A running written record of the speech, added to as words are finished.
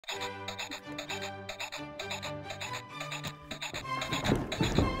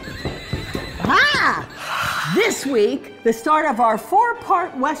This week, the start of our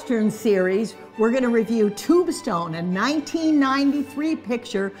 4-part Western series, we're going to review Tombstone, a 1993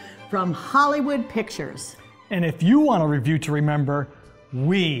 picture from Hollywood Pictures. And if you want a review to remember,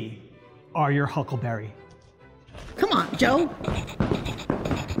 we are your Huckleberry. Come on, Joe.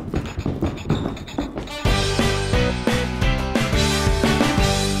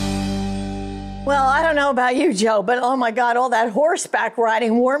 Well, I don't know about you, Joe, but oh my God, all that horseback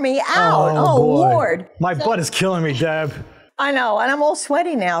riding wore me out. Oh Lord. My butt is killing me, Deb. I know, and I'm all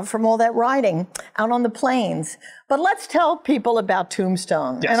sweaty now from all that riding out on the plains. But let's tell people about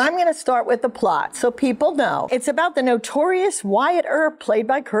Tombstone. Yes. And I'm going to start with the plot so people know. It's about the notorious Wyatt Earp, played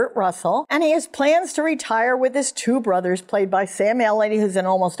by Kurt Russell, and he has plans to retire with his 2 brothers, played by Sam Elliott, who's in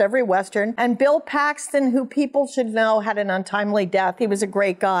almost every Western, and Bill Paxton, who people should know had an untimely death. He was a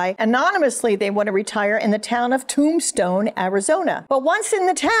great guy. Anonymously, they want to retire in the town of Tombstone, Arizona. But once in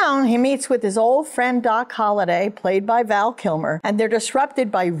the town, he meets with his old friend Doc Holliday, played by Val Kilmer, and they're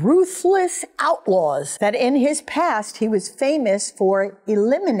disrupted by ruthless outlaws that in his past he was famous for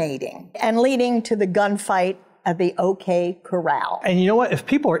eliminating, and leading to the gunfight at the OK Corral. And you know what? If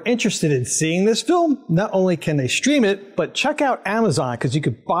people are interested in seeing this film, not only can they stream it, but check out Amazon, because you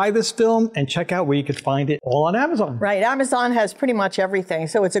could buy this film and check out where you could find it all on Amazon. Right. Amazon has pretty much everything,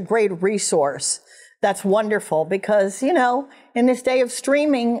 so it's a great resource. That's wonderful because, you know, in this day of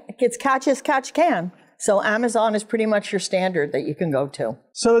streaming, it's catch as catch can. So Amazon is pretty much your standard that you can go to.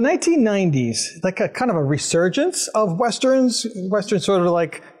 So the 1990s, like a kind of a resurgence of Westerns. Westerns sort of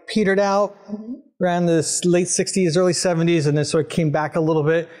like petered out around the late 60s, early 70s, and then sort of came back a little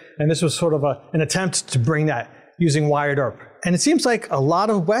bit. And this was sort of an attempt to bring that using Wyatt Earp. And it seems like a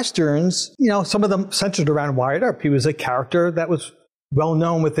lot of Westerns, you know, some of them centered around Wyatt Earp. He was a character that was well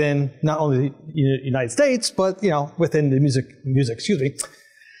known within not only the United States, but, you know, within the music,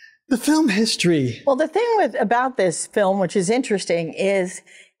 the film history. Well, the thing about this film, which is interesting, is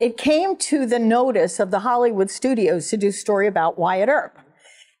it came to the notice of the Hollywood studios to do a story about Wyatt Earp.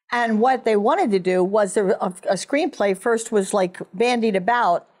 And what they wanted to do was a screenplay first was like bandied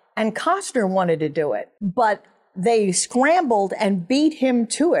about, and Costner wanted to do it. But they scrambled and beat him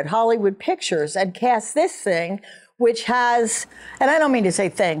to it, Hollywood Pictures, and cast this thing, which has, and I don't mean to say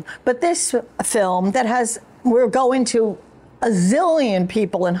thing, but this film that has, we're going to a zillion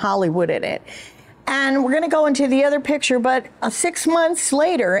people in Hollywood in it. And we're going to go into the other picture, but 6 months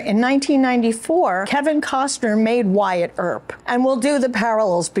later, in 1994, Kevin Costner made Wyatt Earp. And we'll do the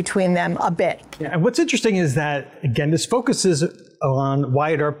parallels between them a bit. Yeah, and what's interesting is that, again, this focuses on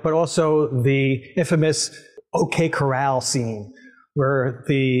Wyatt Earp, but also the infamous OK Corral scene, where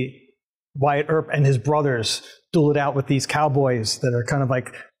the Wyatt Earp and his brothers duel it out with these cowboys that are kind of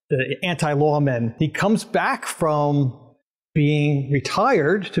like the anti-lawmen. He comes back from being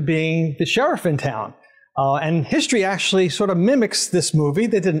retired to being the sheriff in town. And history actually sort of mimics this movie.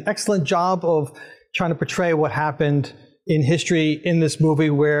 They did an excellent job of trying to portray what happened in history in this movie,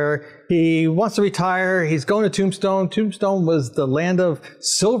 where he wants to retire. He's going to Tombstone. Tombstone was the land of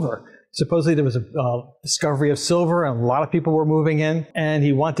silver. Supposedly there was a discovery of silver, and a lot of people were moving in, and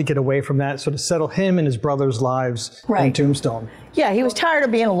he wanted to get away from that, so to settle him and his brother's lives in Tombstone. Yeah, he was tired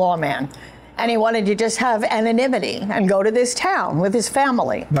of being a lawman. And he wanted to just have anonymity and go to this town with his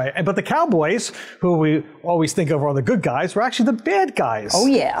family. Right, but the cowboys, who we always think of are the good guys, were actually the bad guys. Oh,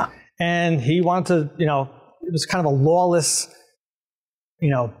 yeah. And he wanted to, you know, it was kind of a lawless, you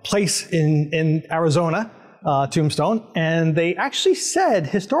know, place in Arizona, Tombstone. And they actually said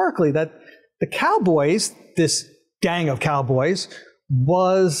historically that the cowboys, this gang of cowboys,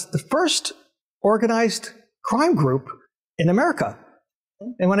 was the first organized crime group in America.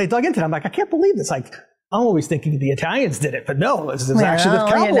 And when I dug into it, I'm like, I can't believe this. Like, I'm always thinking the Italians did it, but no, it's actually the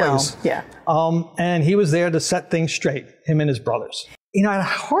cowboys. You know. Yeah. And he was there to set things straight, him and his brothers. You know, I had a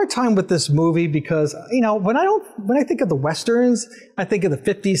hard time with this movie because, you know, when I think of the Westerns, I think of the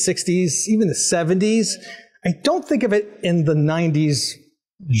 50s, 60s, even the 70s. I don't think of it in the 90s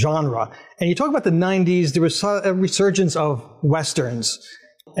genre. And you talk about the 90s, there was a resurgence of Westerns.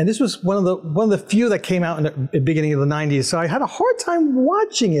 And this was one of the few that came out in the beginning of the 90s. So I had a hard time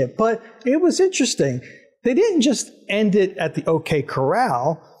watching it, but it was interesting. They didn't just end it at the OK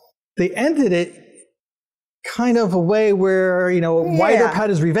Corral. They ended it kind of a way where, you know, Wyatt Earp had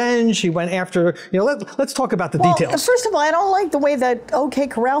his revenge. He went after, you know, let's talk about the details. First of all, I don't like the way that OK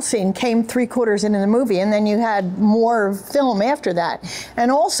Corral scene came 3/4 into the movie, and then you had more film after that. And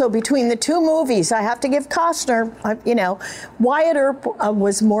also, between the two movies, I have to give Costner, you know, Wyatt Earp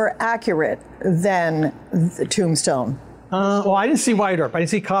was more accurate than the Tombstone. Well, I didn't see Wyatt Earp. I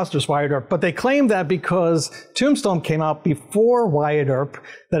didn't see Costner's Wyatt Earp. But they claim that because Tombstone came out before Wyatt Earp,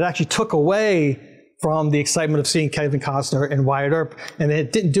 that actually took away from the excitement of seeing Kevin Costner and Wyatt Earp, and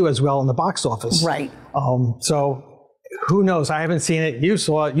it didn't do as well in the box office. Right. So who knows? I haven't seen it. You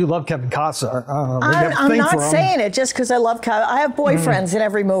saw it. You love Kevin Costner. I'm not saying it just because I love Kevin. I have boyfriends in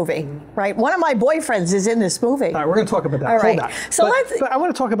every movie, right? One of my boyfriends is in this movie. All right, we're going to talk about that. All right. Hold on. So but I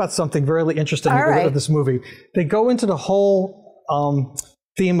want to talk about something really interesting with this movie. They go into the whole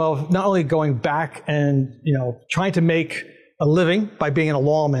theme of not only going back and trying to make a living by being a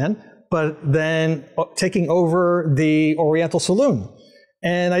lawman, but then taking over the Oriental Saloon.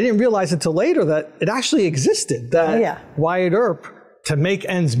 And I didn't realize until later that it actually existed, that Wyatt Earp, to make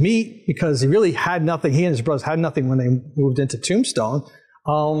ends meet, because he really had nothing, he and his brothers had nothing when they moved into Tombstone.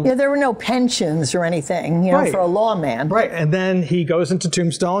 There were no pensions or anything, for a lawman. Right, and then he goes into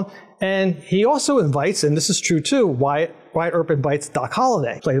Tombstone, and he also invites, and this is true too, Wyatt Earp invites Doc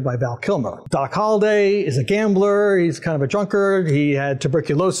Holliday, played by Val Kilmer. Doc Holliday is a gambler, he's kind of a drunkard, he had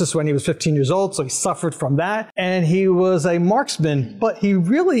tuberculosis when he was 15 years old, so he suffered from that, and he was a marksman, but he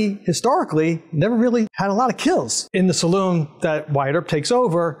really, historically, never really had a lot of kills. In the saloon that Wyatt Earp takes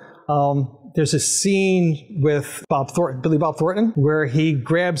over, there's a scene with Billy Bob Thornton, where he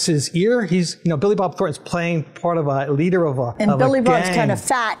grabs his ear. Billy Bob Thornton's playing part of a leader of a And Billy Bob's gang. kind of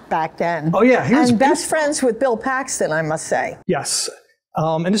fat back then. Oh yeah, he was best friends with Bill Paxton, I must say. Yes,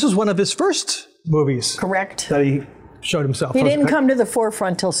 and this was one of his first movies. Correct. That he showed himself. He didn't come to the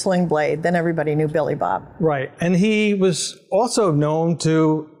forefront till Sling Blade. Then everybody knew Billy Bob. Right, and he was also known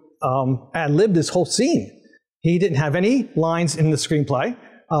to ad-lib this whole scene. He didn't have any lines in the screenplay.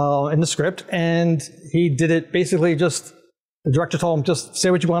 In the script, and he did it basically just, the director told him, just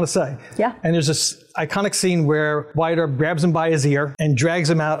say what you want to say. Yeah. And there's this iconic scene where Wyatt Earp grabs him by his ear and drags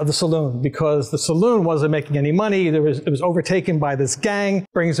him out of the saloon, because the saloon wasn't making any money. It was overtaken by this gang,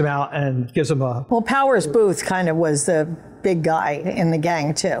 brings him out and gives him a... Well, Powers Booth kind of was the big guy in the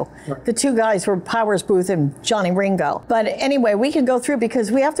gang too. Right. The two guys were Powers Booth and Johnny Ringo. But anyway, we can go through,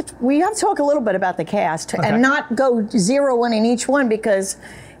 because we have to talk a little bit about the cast and not go zero in each one, because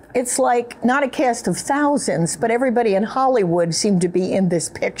it's like not a cast of thousands, but everybody in Hollywood seemed to be in this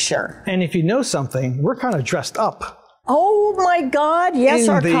picture. And if you know something, we're kind of dressed up. Oh my God, yes,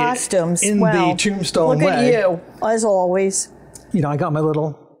 our costumes. In the Tombstone way. Look at you, as always. I got my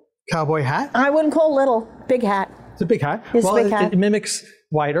little cowboy hat. I wouldn't call it little, big hat. It's a big hat. It's a big hat. It mimics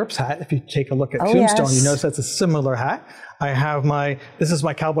Wyatt Earp's hat. If you take a look at Tombstone, you notice that's a similar hat. I have this is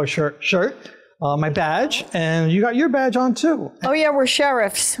my cowboy shirt. My badge, and you got your badge on too. Oh yeah, we're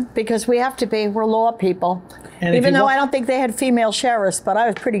sheriffs, because we have to be. We're law people. And even though I don't think they had female sheriffs, but I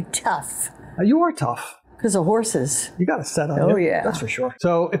was pretty tough. You are tough. Because of horses. You got a set on you. Oh yeah. That's for sure.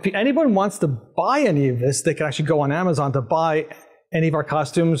 So if anyone wants to buy any of this, they can actually go on Amazon to buy any of our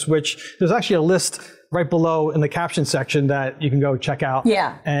costumes, which there's actually a list right below in the caption section that you can go check out.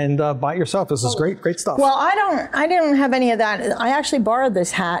 Yeah. And buy it yourself. This is great stuff. Well, I didn't have any of that. I actually borrowed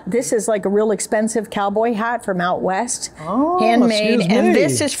this hat. This is like a real expensive cowboy hat from out west. Oh, handmade. And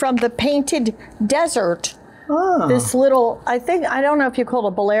this is from the Painted Desert. Oh. This little, I don't know if you call it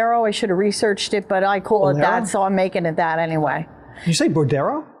a bolero. I should have researched it, but I call it that, so I'm making it that anyway. Did you say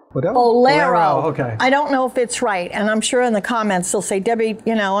Bordero? Bolero. Okay. I don't know if it's right, and I'm sure in the comments they'll say, Debbie,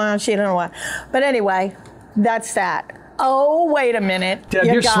 she don't know what. But anyway, that's that. Oh, wait a minute. Deb,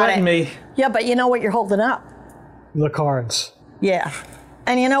 you're sweating me. Yeah, but you know what you're holding up? The cards. Yeah.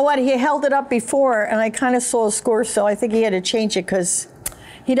 And you know what? He held it up before, and I kind of saw a score, so I think he had to change it, because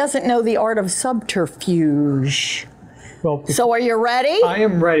he doesn't know the art of subterfuge. Well, so are you ready? I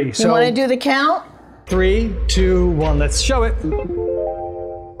am ready. You want to do the count? 3, 2, 1. Let's show it.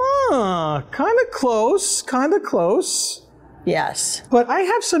 Kind of close. Yes. But I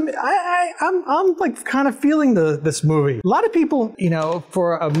have some, I'm like kind of feeling this movie. A lot of people,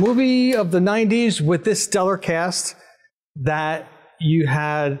 for a movie of the 90s with this stellar cast, that you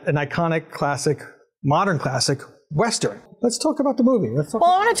had an iconic classic, modern classic, Western. Let's talk about the movie. I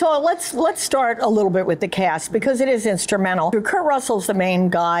want to talk. Let's start a little bit with the cast, because it is instrumental. Kurt Russell's the main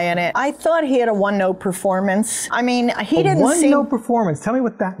guy in it. I thought he had a one-note performance. I mean, he didn't one-note performance. Tell me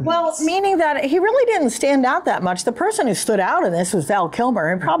what that means. Well, meaning that he really didn't stand out that much. The person who stood out in this was Val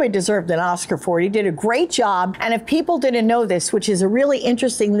Kilmer, and probably deserved an Oscar for it. He did a great job. And if people didn't know this, which is a really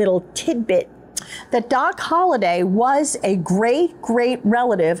interesting little tidbit, that Doc Holliday was a great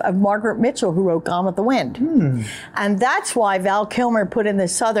relative of Margaret Mitchell, who wrote Gone with the Wind. And that's why Val Kilmer put in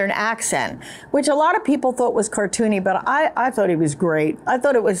this Southern accent, which a lot of people thought was cartoony, but I thought he was great. I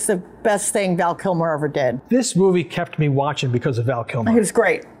thought it was the best thing Val Kilmer ever did. This movie kept me watching because of Val Kilmer. He was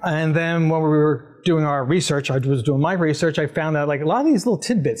great. And then when we were doing our research, I was doing my research, I found out like a lot of these little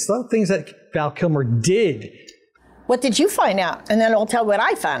tidbits, a lot of things that Val Kilmer did. What did you find out? And then I'll tell what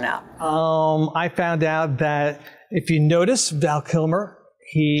I found out. I found out that if you notice Val Kilmer,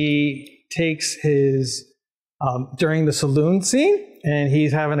 he takes his, during the saloon scene, and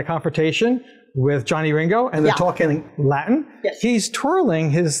he's having a confrontation with Johnny Ringo, and they're talking Latin. Yes. He's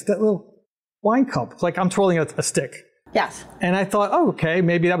twirling that little wine cup. It's like I'm twirling a stick. Yes. And I thought, oh, okay,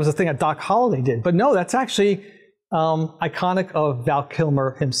 maybe that was a thing that Doc Holliday did. But no, that's actually iconic of Val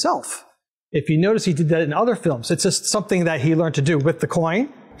Kilmer himself. If you notice, he did that in other films. It's just something that he learned to do with the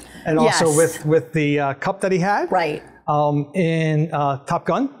coin, and also with the cup that he had. Right. In Top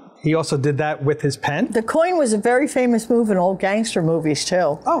Gun, he also did that with his pen. The coin was a very famous move in old gangster movies,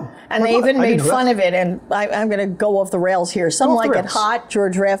 too. Oh. And they even made fun of it. And I'm going to go off the rails here. Some Like It Hot,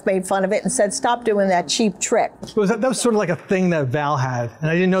 George Raft made fun of it and said, stop doing that cheap trick. That was sort of like a thing that Val had. And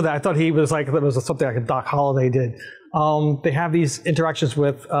I didn't know that. I thought he was like, that was something like a Doc Holliday did. They have these interactions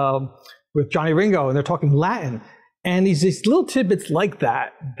with Johnny Ringo, and they're talking Latin. And these little tidbits like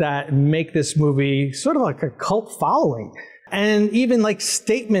that make this movie sort of like a cult following. And even like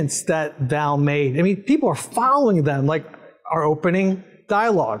statements that Val made. I mean, people are following them, like our opening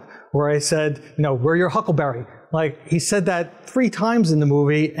dialogue, where I said, we're your Huckleberry. Like, he said that 3 times in the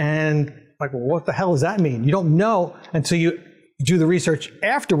movie, and like, well, what the hell does that mean? You don't know until you do the research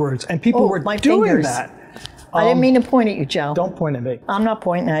afterwards, and people were doing that. I didn't mean to point at you, Joe. Don't point at me. I'm not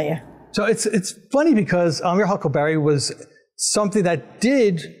pointing at you. So it's funny because Your Huckleberry was something that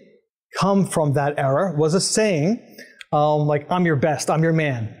did come from that era, was a saying, like, I'm your best, I'm your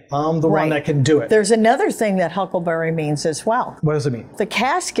man, I'm the one that can do it. There's another thing that Huckleberry means as well. What does it mean? The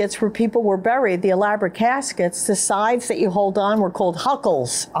caskets where people were buried, the elaborate caskets, the sides that you hold on were called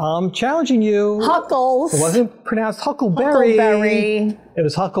huckles. I'm challenging you. Huckles. It wasn't pronounced Huckleberry. Huckleberry. It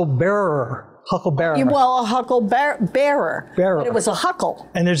was Hucklebearer. Hucklebearer. Well, a hucklebearer. But it was a huckle.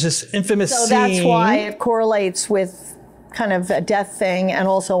 And there's this infamous scene. So that's why it correlates with kind of a death thing and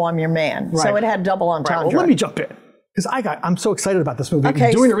also I'm your man. Right. So it had double entendre. Well, let me jump in. Because I'm so excited about this movie.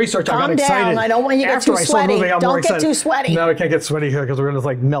 Okay, doing the research, I got excited. Calm down. I don't want you to get too sweaty. Don't get too sweaty. No, I can't get sweaty here because we're going to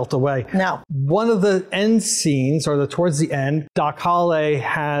like melt away. No. One of the end scenes, or towards the end, Doc Holliday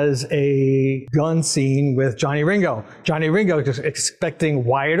has a gun scene with Johnny Ringo. Johnny Ringo is expecting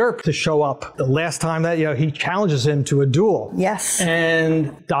Wyatt Earp to show up the last time that he challenges him to a duel. Yes.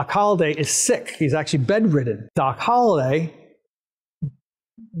 And Doc Holliday is sick. He's actually bedridden. Doc Holliday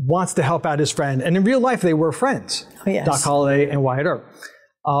wants to help out his friend, and in real life they were friends. Oh, yes. Doc Holliday and Wyatt Earp.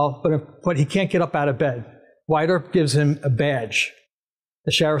 But he can't get up out of bed. Wyatt Earp gives him a badge,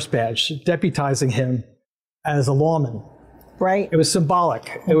 a sheriff's badge, deputizing him as a lawman. Right. It was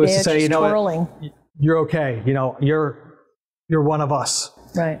symbolic. It was to say, twirling. You're okay. You're one of us.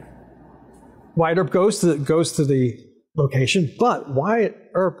 Right. Wyatt Earp goes to the location, but Wyatt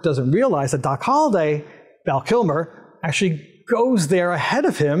Earp doesn't realize that Doc Holliday, Val Kilmer, actually goes there ahead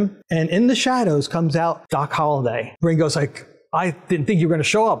of him, and in the shadows comes out Doc Holliday. Ringo's like, I didn't think you were going to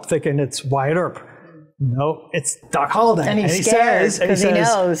show up, thinking it's Wyatt Earp. No, it's Doc Holliday. And he's scared because he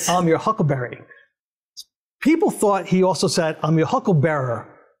knows. I'm your Huckleberry. People thought he also said, I'm your Hucklebearer.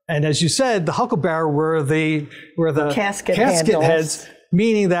 And as you said, the Hucklebearer were the casket heads,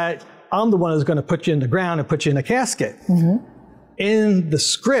 meaning that I'm the one who's going to put you in the ground and put you in a casket. Mm-hmm. In the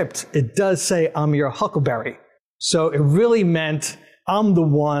script, it does say, I'm your Huckleberry. So it really meant I'm the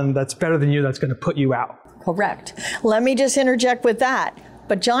one that's better than you that's going to put you out. Correct. Let me just interject with that.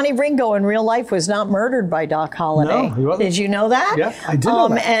 But Johnny Ringo in real life was not murdered by Doc Holliday. No, he wasn't. Did you know that? Yeah, I did know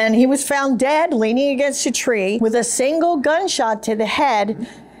that. And he was found dead, leaning against a tree with a single gunshot to the head,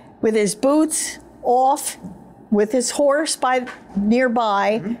 with his boots off, with his horse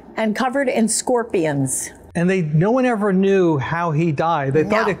nearby, and covered in scorpions. And no one ever knew how he died. They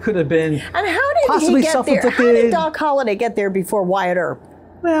thought it could have been And how did he get there? How did Doc Holliday get there before Wyatt Earp?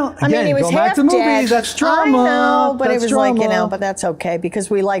 Well, again, I mean, he was go back half to movies, dead. that's drama. I know, but it was drama. like, but that's okay because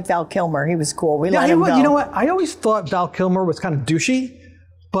we like Val Kilmer. He was cool. We let him go. You know what? I always thought Val Kilmer was kind of douchey,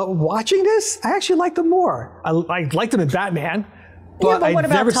 but watching this, I actually liked him more. I liked him in Batman, but what I'd about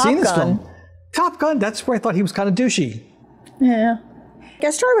never Top seen this Gun? film. Top Gun, that's where I thought he was kind of douchey. Yeah. I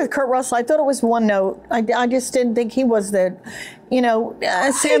started with Kurt Russell. I thought it was one note. I just didn't think he was the,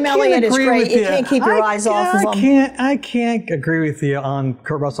 Sam Elliott is great. You can't keep your eyes off of him. I can't agree with you on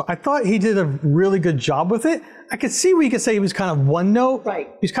Kurt Russell. I thought he did a really good job with it. I could see where you could say he was kind of one note.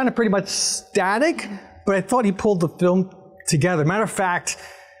 Right. He's kind of pretty much static, but I thought he pulled the film together. Matter of fact,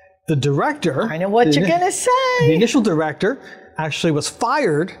 the director. I know what you're going to say. The initial director actually was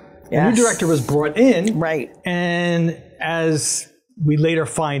fired. Yes. A new director was brought in. Right. And as we later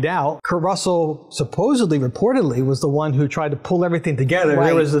find out Kurt Russell supposedly, reportedly, was the one who tried to pull everything together. Right.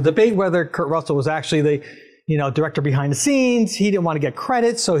 There was a debate whether Kurt Russell was actually the director behind the scenes. He didn't want to get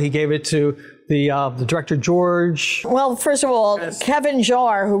credit, so he gave it to the director, George. Well, first of all, Kevin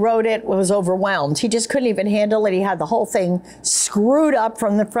Jarre, who wrote it, was overwhelmed. He just couldn't even handle it. He had the whole thing screwed up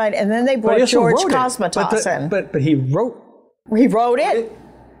from the front, and then they brought George Cosmatos in. But he wrote. He wrote it.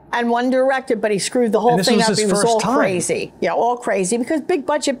 And one directed, but he screwed the whole thing up. He was all crazy. Yeah, all crazy, because big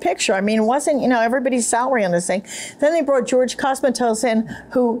budget picture. I mean, it wasn't, everybody's salary on this thing. Then they brought George Cosmatos in,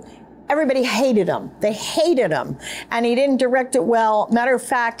 who everybody hated him. They hated him. And he didn't direct it well. Matter of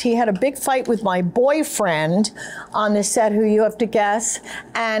fact, he had a big fight with my boyfriend on the set, who you have to guess.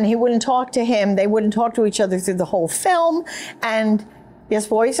 And he wouldn't talk to him. They wouldn't talk to each other through the whole film. And yes,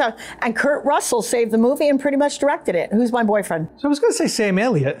 boys. And Kurt Russell saved the movie and pretty much directed it. Who's my boyfriend? So I was going to say Sam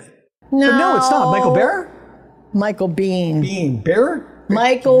Elliott. No. But no, it's not. Michael Bear? Michael Biehn. Bean. Bear?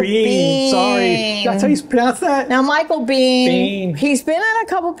 Michael Biehn. Sorry. That's how you pronounce that? Now, Michael Biehn. Biehn. He's been in a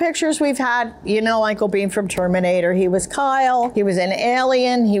couple pictures we've had. Michael Biehn from Terminator. He was Kyle. He was in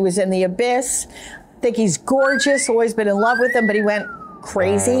Alien. He was in The Abyss. I think he's gorgeous. Always been in love with him, but he went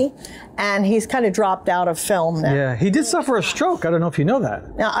crazy. And he's kind of dropped out of film now. Yeah, he did suffer a stroke. I don't know if you know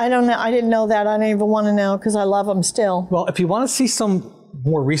that. Now, I don't know. I didn't know that. I don't even want to know, because I love him still. Well, if you want to see some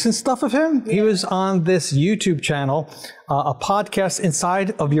more recent stuff of him, he was on this YouTube channel, a podcast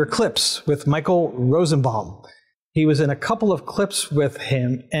Inside of Your Clips with Michael Rosenbaum. He was in a couple of clips with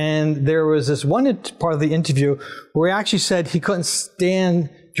him, and there was this one part of the interview where he actually said he couldn't stand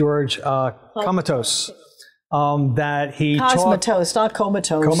George Cosmatos. That he Cosmatos, not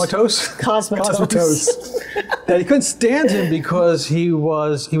comatose. Comatose? Cosmatos. That he couldn't stand him because he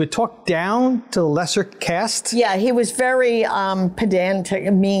would talk down to the lesser caste. Yeah, he was very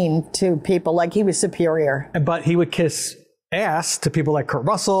pedantic, mean to people, like he was superior. But he would kiss ass to people like Kurt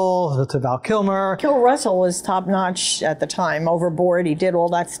Russell, to Val Kilmer. Kurt Russell was top notch at the time, Overboard. He did all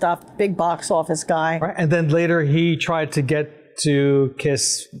that stuff, big box office guy. Right. And then later he tried to get to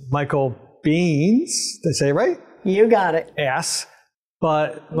kiss Michael Bihn's, did I say it right? You got it. Ass.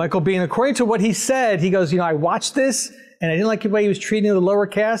 But Michael Biehn, according to what he said, he goes, I watched this and I didn't like the way he was treating the lower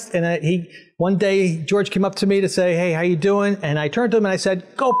caste. And one day George came up to me to say, hey, how you doing? And I turned to him and I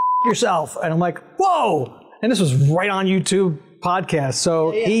said, go f yourself. And I'm like, whoa. And this was right on YouTube podcast. So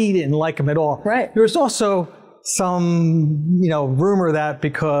he didn't like him at all. Right. There was also some, rumor that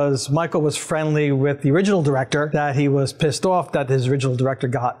because Michael was friendly with the original director, that he was pissed off that his original director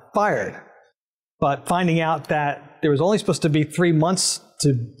got fired. But finding out that there was only supposed to be 3 months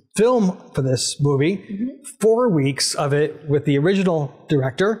to film for this movie, 4 weeks of it with the original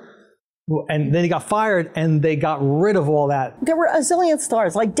director, and then he got fired and they got rid of all that. There were a zillion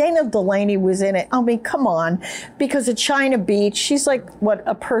stars, like Dana Delaney was in it. I mean, come on, because of China Beach, she's like, what,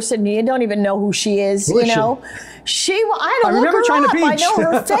 a person, you don't even know who she is, Who is she? I remember look her China up. Beach. I know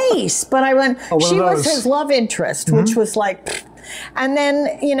her face, but I went, she was his love interest, which was like, and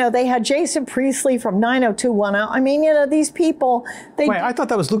then, they had Jason Priestley from 90210. I mean, these people. Wait, I thought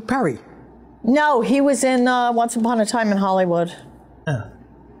that was Luke Perry. No, he was in Once Upon a Time in Hollywood.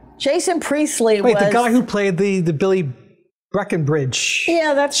 Jason Priestley was... Wait, the guy who played the Billy Breckenbridge.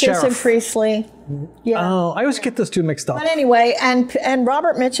 Yeah, that's sheriff. Jason Priestley. Yeah. Oh, I always get those two mixed up. But anyway, and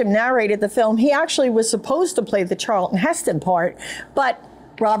Robert Mitchum narrated the film. He actually was supposed to play the Charlton Heston part, but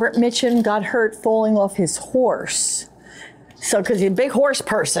Robert Mitchum got hurt falling off his horse. So, because he's a big horse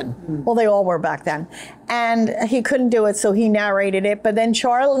person. Well, they all were back then. And he couldn't do it, so he narrated it. But then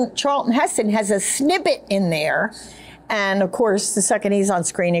Charlton Heston has a snippet in there. And of course, the second he's on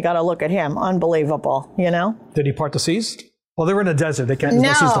screen, you got to look at him. Unbelievable, Did he part the seas? Well, they were in a desert. They can't.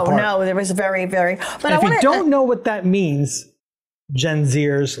 No, there was very, very. But if you don't know what that means, Gen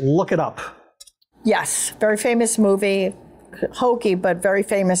Zers, look it up. Yes, very famous movie, hokey, but very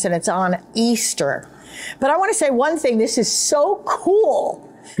famous, and it's on Easter. But I want to say one thing. This is so cool.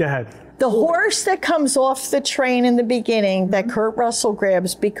 Go ahead. The horse that comes off the train in the beginning that Kurt Russell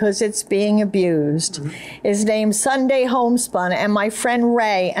grabs because it's being abused is named Sunday Homespun, and my friend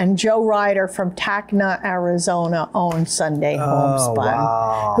Ray and Joe Ryder from Tacna, Arizona own Sunday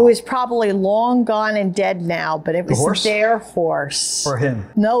Homespun, who is probably long gone and dead now, but it was their horse. Or him?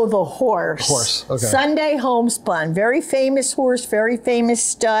 No, the horse. The horse, okay. Sunday Homespun, very famous horse, very famous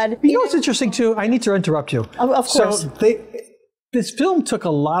stud. You know what's interesting too? I need to interrupt you. Of course. So this film took a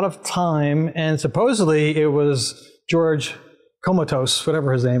lot of time, and supposedly it was George Cosmatos,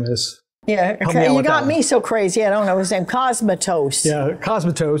 whatever his name is. Yeah, you got me so crazy. I don't know his name. Cosmatos. Yeah,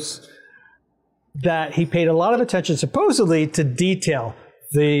 Cosmatos. That he paid a lot of attention, supposedly, to detail.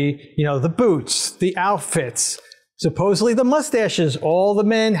 The boots, the outfits. supposedly the mustaches, all the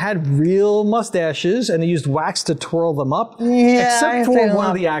men had real mustaches and they used wax to twirl them up. Yeah, except for one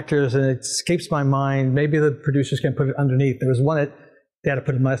of the actors, and it escapes my mind. Maybe the producers can put it underneath. There was one that they had to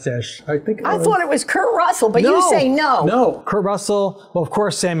put a mustache. I thought it was Kurt Russell, but you say no. No, Kurt Russell. Well, of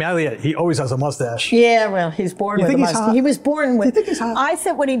course, Sam Elliott. He always has a mustache. Yeah, well, he's born with a mustache. He was born with. You think he's hot? I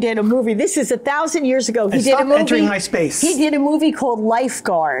thought when he did a movie, this is 1,000 years ago. He did a movie. Entering my space. He did a movie called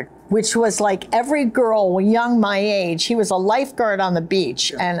Lifeguard, which was like every girl young my age. He was a lifeguard on the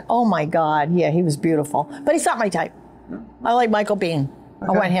beach, and oh my God, yeah, he was beautiful. But he's not my type. I like Michael Biehn. Okay.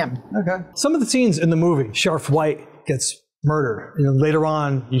 I want him. Okay. Some of the scenes in the movie, Sheriff White gets murdered. Later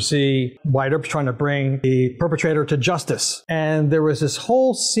on, you see Wyatt Earp's trying to bring the perpetrator to justice. And there was this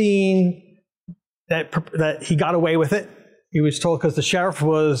whole scene that he got away with it. He was told because the sheriff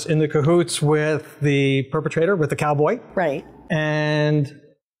was in the cahoots with the perpetrator, with the cowboy. Right. And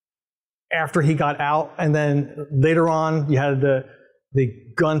after he got out, and then later on, you had the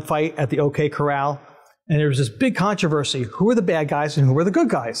gunfight at the OK Corral. And there was this big controversy. Who were the bad guys and who were the good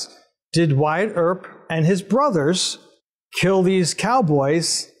guys? Did Wyatt Earp and his brothers kill these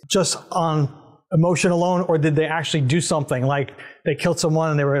cowboys just on emotion alone, or did they actually do something, like they killed someone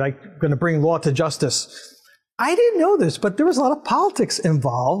and they were like going to bring law to justice? I didn't know this, but there was a lot of politics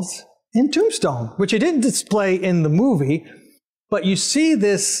involved in Tombstone, which it didn't display in the movie, but you see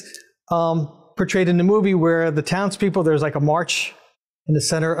this portrayed in the movie where the townspeople, there's like a march in the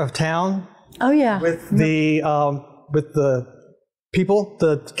center of town. Oh yeah. With the people,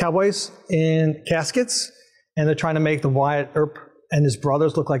 the cowboys in caskets. And they're trying to make the Wyatt Earp and his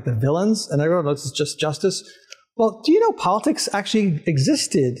brothers look like the villains. And everyone knows it's just justice. Well, do you know politics actually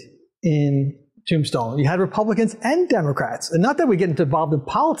existed in Tombstone? You had Republicans and Democrats. And not that we get involved in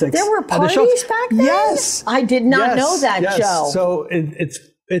politics. There were parties back then? Yes. I did not know that, Joe. So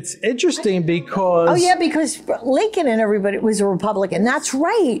it's interesting because... Oh, yeah, because Lincoln and everybody was a Republican. That's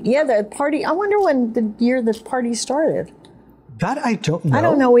right. Yeah, the party... I wonder when the year the party started. That I don't know. I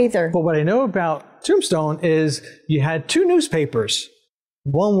don't know either. But what I know about Tombstone is you had two newspapers.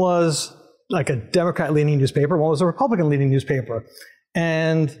 One was like a Democrat-leaning newspaper. One was a Republican-leaning newspaper.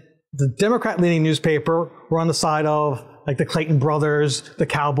 And the Democrat-leaning newspaper were on the side of like the Clayton brothers, the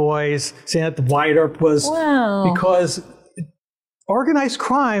cowboys, saying that the Wyatt Earp was... Wow. Because organized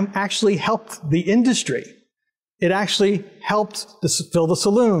crime actually helped the industry. It actually helped fill the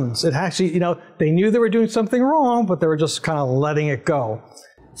saloons. It actually, they knew they were doing something wrong, but they were just kind of letting it go.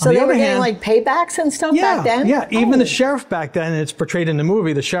 So they were getting like paybacks and stuff back then? Yeah, even the sheriff back then, and it's portrayed in the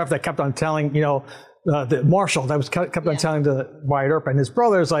movie, the sheriff that kept on telling, the marshal that was kept on telling the Wyatt Earp and his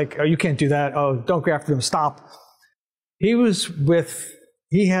brothers, like, oh, you can't do that. Oh, don't go after them. Stop. He was in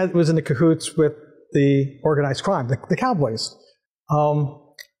the cahoots with the organized crime, the cowboys.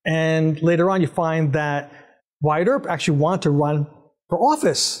 And later on, you find that Wyatt Earp actually wanted to run for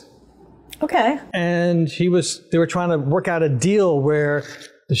office. Okay. And they were trying to work out a deal where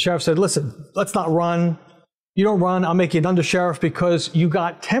the sheriff said, listen, let's not run. You don't run, I'll make you an undersheriff because you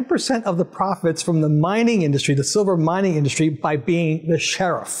got 10% of the profits from the mining industry, the silver mining industry, by being the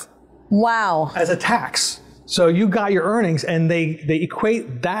sheriff. Wow. As a tax. So you got your earnings, and they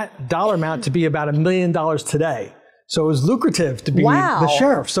equate that dollar amount to be about $1 million today. So it was lucrative to be the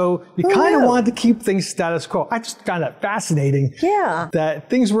sheriff. So you kind of wanted to keep things status quo. I just found that fascinating. Yeah. That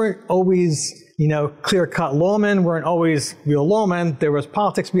things weren't always, clear-cut lawmen, weren't always real lawmen. There was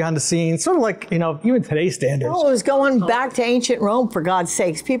politics behind the scenes, sort of like, even today's standards. Oh, it was going back to ancient Rome, for God's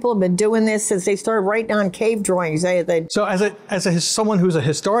sakes. People have been doing this since they started writing on cave drawings. So as someone who's a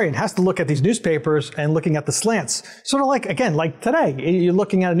historian has to look at these newspapers and looking at the slants, sort of like, again, like today, you're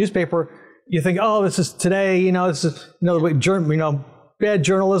looking at a newspaper, you think, oh, this is today, this is, bad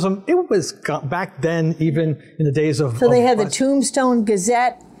journalism. It was back then, even in the days of... So they had the Tombstone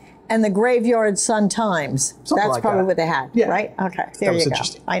Gazette and the Graveyard Sun-Times. That's probably what they had, right? Okay, there you go.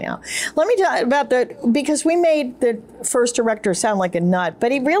 I know. Let me tell you about because we made the first director sound like a nut,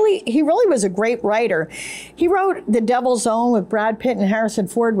 but he really was a great writer. He wrote The Devil's Own with Brad Pitt and Harrison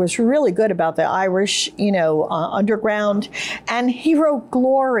Ford, was really good about the Irish, underground. And he wrote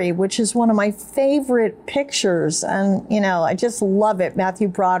Glory, which is one of my favorite pictures. And, I just love it. Matthew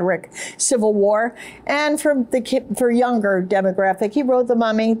Broderick, Civil War. And for younger demographic, he wrote The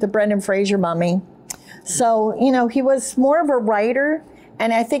Mummy, the Brendan Fraser Mummy. So, he was more of a writer,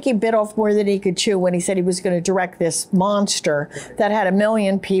 and I think he bit off more than he could chew when he said he was going to direct this monster that had 1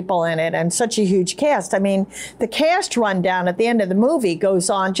 million people in it and such a huge cast. I mean, the cast rundown at the end of the movie goes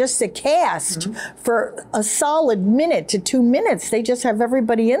on, just the cast, for a solid minute to 2 minutes. They just have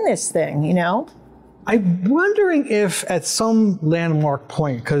everybody in this thing, I'm wondering if at some landmark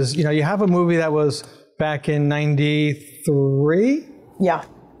point, because, you have a movie that was back in 93. Yeah.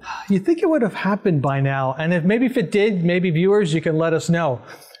 You'd think it would have happened by now. And if it did, maybe viewers, you can let us know.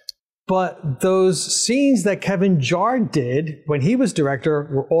 But those scenes that Kevin Jarre did when he was director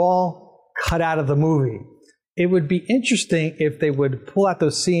were all cut out of the movie. It would be interesting if they would pull out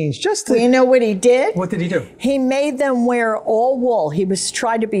those scenes just to... Well, you know what he did? What did he do? He made them wear all wool. He was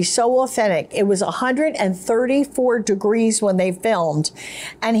trying to be so authentic. It was 134 degrees when they filmed,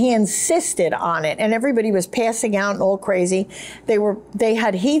 and he insisted on it. And everybody was passing out and all crazy. They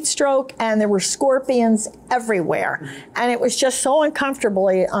had heat stroke, and there were scorpions everywhere. And it was just so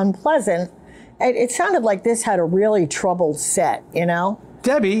uncomfortably unpleasant. It sounded like this had a really troubled set, you know?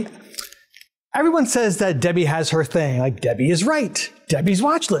 Debbie... Everyone says that Debbie has her thing. Like, Debbie is right. Debbie's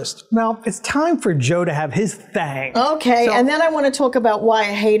watch list. Now, it's time for Joe to have his thing. Okay, so, and then I want to talk about why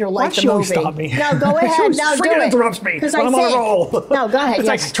I hate or like the movie. Stop me. No, go ahead. No, do it. Interrupts me when I'm on a roll. No, go ahead. It's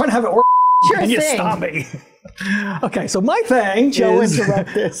like trying to have it and you stop me. Okay, so my thing is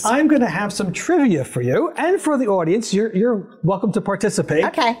interrupt this. I'm going to have some trivia for you and for the audience. You're welcome to participate.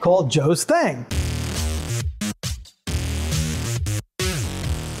 Okay. Called Joe's Thing.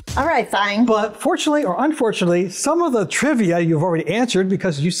 All right, fine. But fortunately or unfortunately, some of the trivia you've already answered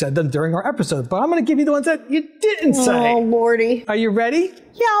because you said them during our episode. But I'm going to give you the ones that you didn't say. Oh, Lordy. Are you ready?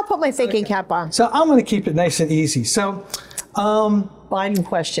 Yeah, I'll put my thinking cap on. So I'm going to keep it nice and easy. So, Biden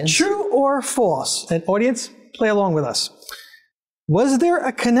questions. True or false? And audience, play along with us. Was there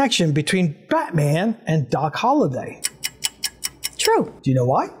a connection between Batman and Doc Holliday? True. Do you know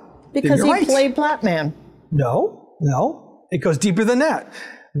why? Because he played Batman. No. It goes deeper than that.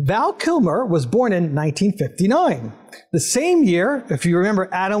 Val Kilmer was born in 1959. The same year, if you remember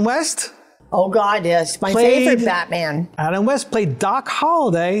Adam West. Oh, God, yes. My favorite Batman. Adam West played Doc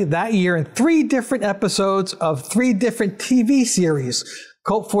Holliday that year in 3 different episodes of 3 different TV series.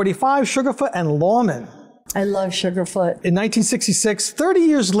 Colt 45, Sugarfoot, and Lawman. I love Sugarfoot. In 1966, 30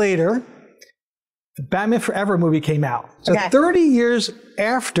 years later, the Batman Forever movie came out. So 30 years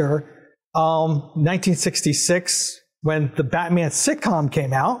after 1966, when the Batman sitcom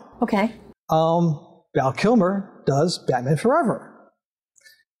came out, Val Kilmer does Batman Forever.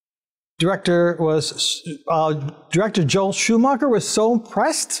 Director Joel Schumacher was so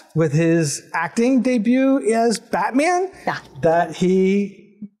impressed with his acting debut as Batman that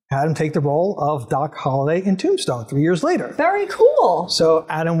he had him take the role of Doc Holliday in Tombstone 3 years later. Very cool. So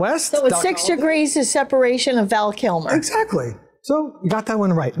Adam West. So it's 6 degrees of separation of Val Kilmer. Exactly. So you got that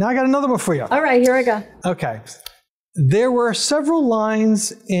one right. Now I got another one for you. All right, here I go. Okay. There were several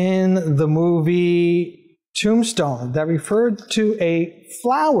lines in the movie Tombstone that referred to a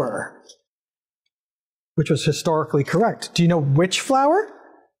flower, which was historically correct. Do you know which flower?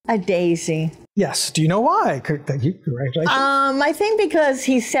 A daisy. Yes. Do you know why? Thank you. Congratulations. I think because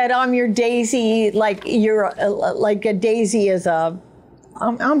he said, "I'm your daisy," like you're like a daisy is a.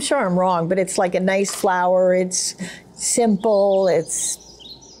 I'm sure I'm wrong, but it's like a nice flower. It's simple. It's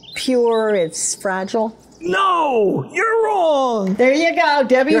pure. It's fragile. No, you're wrong. There you go.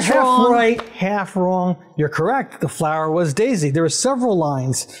 Debbie's You're half wrong. right, half wrong. You're correct. The flower was Daisy. There were several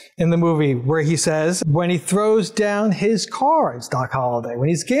lines in the movie where he says, when he throws down his cards, Doc Holliday, when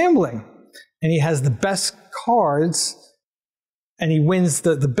he's gambling, and he has the best cards, and he wins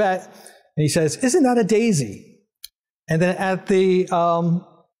the bet, and he says, isn't that a daisy? And then at the,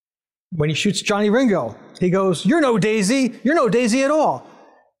 when he shoots Johnny Ringo, he goes, you're no daisy. You're no daisy at all.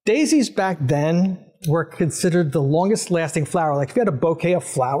 Daisies back then were considered the longest lasting flower. Like if you had a bouquet of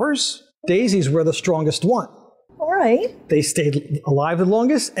flowers, daisies were the strongest one. All right. They stayed alive the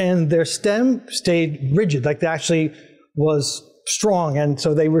longest and their stem stayed rigid, like they actually was strong. And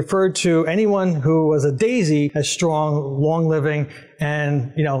so they referred to anyone who was a daisy as strong, long living,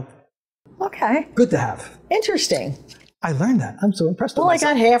 and, you know, good to have. Interesting. I learned that. I'm so impressed with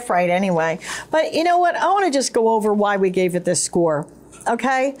myself. I got half right anyway. But you know what? I want to just go over why we gave it this score.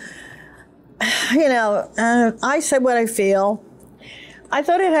 Okay? You know, I said what I feel. I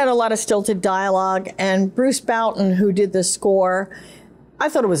thought it had a lot of stilted dialogue, and Bruce Boughton, who did the score, I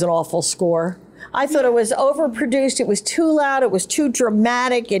thought it was an awful score. I thought it was overproduced. It was too loud. It was too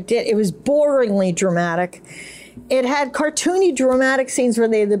dramatic. It was boringly dramatic. It had cartoony dramatic scenes where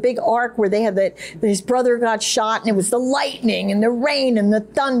they had the big arc where they had his brother got shot, and it was the lightning and the rain and the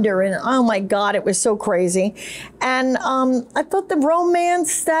thunder, and oh my God, it was so crazy. And I thought the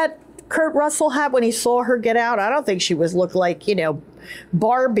romance that Kurt Russell had when he saw her get out, I don't think she looked like, you know,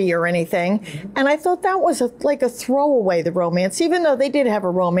 Barbie or anything. And I thought that was like a throwaway, the romance, even though they did have a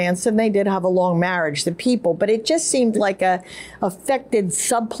romance and they did have a long marriage, the people, but it just seemed like a affected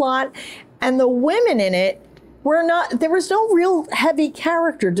subplot. And the women in it there was no real heavy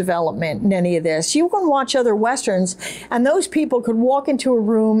character development in any of this. You can watch other Westerns and those people could walk into a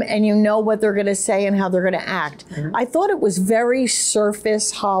room and you know what they're going to say and how they're going to act. I thought it was very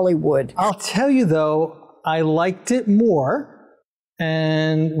surface Hollywood. I'll tell you though, I liked it more.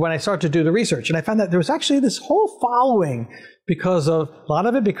 And when I started to do the research, and I found that there was actually this whole following because of, a lot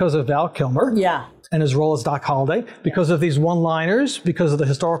of it because of Val Kilmer. Yeah. And his role as Doc Holliday, because of these one-liners, because of the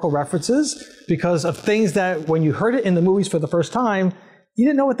historical references, because of things that when you heard it in the movies for the first time, you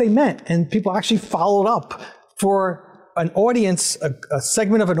didn't know what they meant. And people actually followed up for an audience, a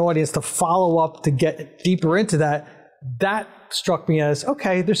segment of an audience to follow up to get deeper into that. That struck me as,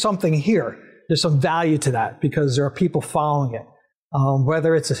 okay, there's something here. There's some value to that because there are people following it.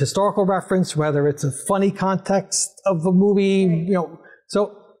 Whether it's a historical reference, whether it's a funny context of the movie,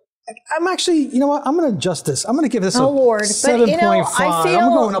 so I'm actually, you know what? I'm going to adjust this. I'm going to give this a 7.5. I feel I'm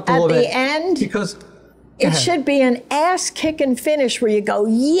going up a little bit at the end because it should be an ass-kicking finish where you go,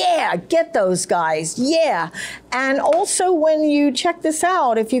 yeah, get those guys, yeah. And also when you check this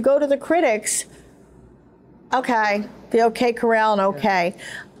out, if you go to the critics, okay, the OK Corral and OK,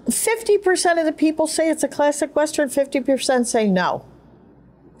 50% of the people say it's a classic Western, 50% say no.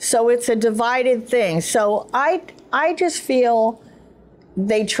 So it's a divided thing. So I just feel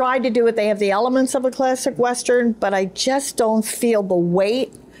they tried to do it. They have the elements of a classic Western, but I just don't feel the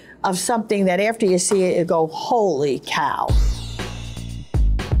weight of something that after you see it, you go, holy cow.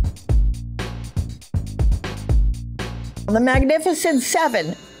 The Magnificent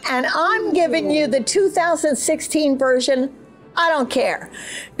Seven, and I'm giving you the 2016 version. I don't care,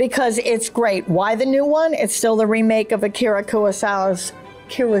 because it's great. Why the new one? It's still the remake of Akira Kurosawa's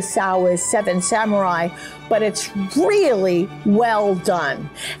Seven Samurai, but it's really well done.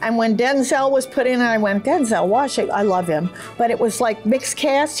 And when Denzel was put in, I went, Denzel Washington, I love him. But it was like mixed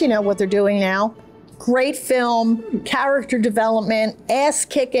cast, you know what they're doing now. Great film, character development, ass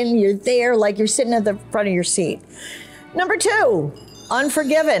kicking, you're there like you're sitting at the front of your seat. Number 2,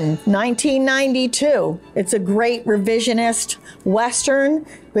 Unforgiven, 1992. It's a great revisionist Western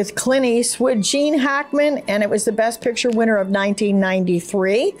with Clint Eastwood, Gene Hackman, and it was the Best Picture winner of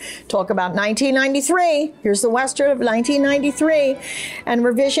 1993. Talk about 1993. Here's the Western of 1993. And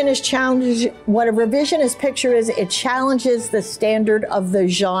revisionist challenge, what a revisionist picture is, it challenges the standard of the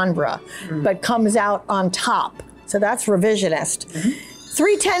genre, but comes out on top. So that's revisionist.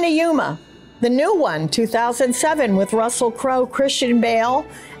 3:10 to Yuma. The new one, 2007, with Russell Crowe, Christian Bale,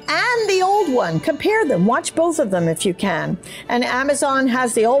 and the old one. Compare them. Watch both of them if you can. And Amazon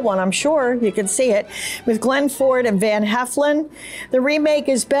has the old one, I'm sure. You can see it, with Glenn Ford and Van Heflin. The remake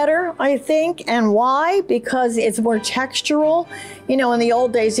is better, I think. And why? Because it's more textural. You know, in the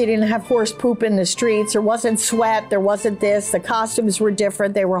old days, you didn't have horse poop in the streets. There wasn't sweat. There wasn't this. The costumes were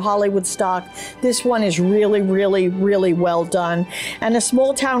different. They were Hollywood stock. This one is really, really, really well done. And a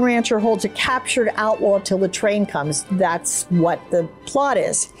small town rancher holds a captured outlaw till the train comes. That's what the plot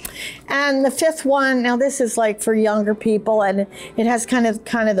is. And the 5th one, now this is like for younger people, and it has kind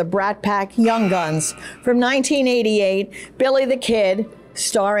of the Brat Pack Young Guns from 1988. Billy the Kid,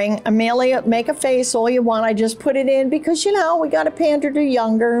 starring Amelia. Make a face all you want. I just put it in because, you know, we got to pander to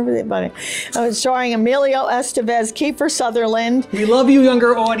younger. But starring Emilio Estevez, Kiefer Sutherland. We love you,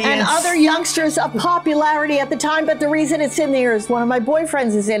 younger audience. And other youngsters of popularity at the time. But the reason it's in there is one of my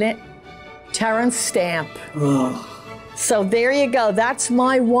boyfriends is in it, Terrence Stamp. Ugh. So there you go. That's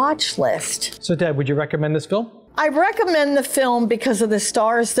my watch list. So, Deb, would you recommend this film? I recommend the film because of the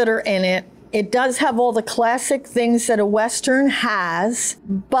stars that are in it. It does have all the classic things that a Western has.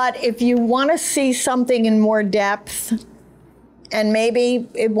 But if you want to see something in more depth, and maybe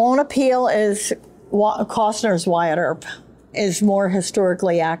it won't appeal as Costner's Wyatt Earp is more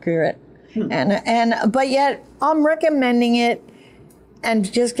historically accurate. But yet I'm recommending it.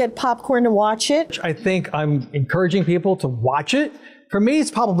 And just get popcorn to watch it. I think I'm encouraging people to watch it. For me, it's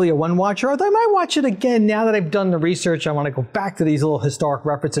probably a one-watcher. Although I might watch it again now that I've done the research. I want to go back to these little historic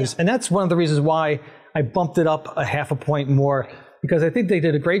references. And that's one of the reasons why I bumped it up a half a point more. Because I think they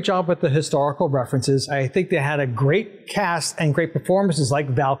did a great job with the historical references. I think they had a great cast and great performances like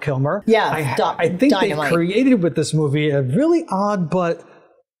Val Kilmer. Yeah, I think they created with this movie a really odd but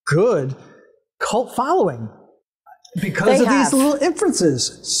good cult following. Because of these little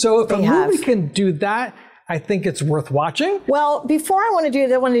inferences. So if a movie can do that I think it's worth watching. Well, before I want to do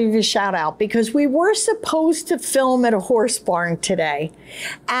that, I want to give you a shout out because we were supposed to film at a horse barn today.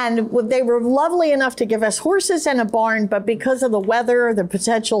 And they were lovely enough to give us horses and a barn, but because of the weather, the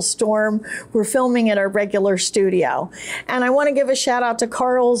potential storm, we're filming at our regular studio. And I want to give a shout out to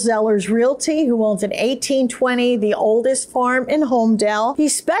Carl Zeller's Realty, who owns an 1820, the oldest farm in Homedale. He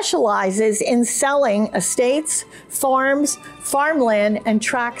specializes in selling estates, farms, farmland, and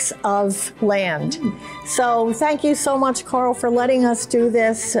tracts of land. So thank you so much, Carl, for letting us do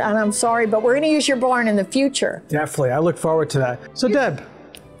this. And I'm sorry, but we're going to use your barn in the future. Definitely. I look forward to that. So, Deb,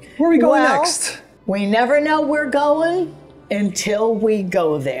 where are we going next? We never know we're going until we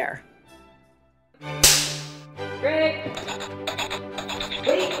go there. Greg.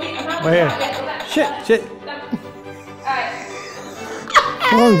 Wait, I'm not Wait. Go back. Shit. All right.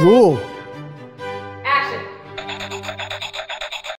 Wrong rule.